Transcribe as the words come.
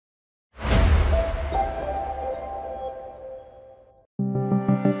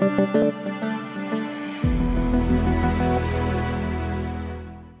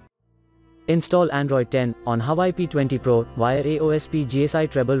Install Android 10 on Huawei P20 Pro via AOSP GSI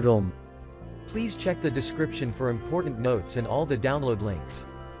Treble ROM. Please check the description for important notes and all the download links.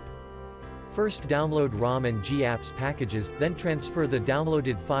 First download ROM and GApps packages, then transfer the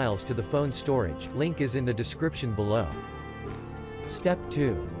downloaded files to the phone storage, link is in the description below. Step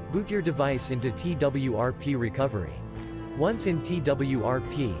 2. Boot your device into TWRP recovery. Once in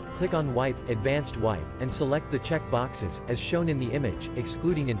TWRP, click on Wipe, Advanced Wipe, and select the check boxes, as shown in the image,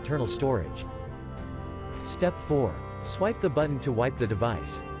 excluding internal storage. Step 4. Swipe the button to wipe the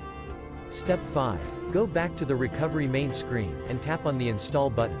device. Step 5. Go back to the recovery main screen, and tap on the Install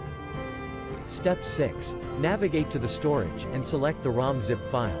button. Step 6. Navigate to the storage, and select the ROM ZIP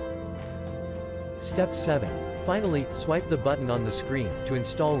file. Step 7. Finally, swipe the button on the screen, to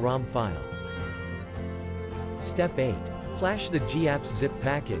install ROM file. Step 8. Flash the GApps zip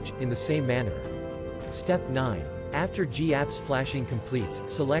package, in the same manner. Step 9. After GApps flashing completes,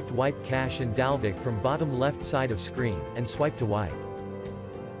 select Wipe Cache and dalvik from bottom left side of screen, and swipe to wipe.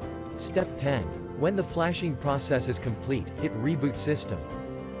 Step 10. When the flashing process is complete, hit Reboot System.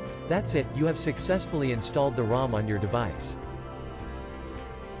 That's it, you have successfully installed the ROM on your device.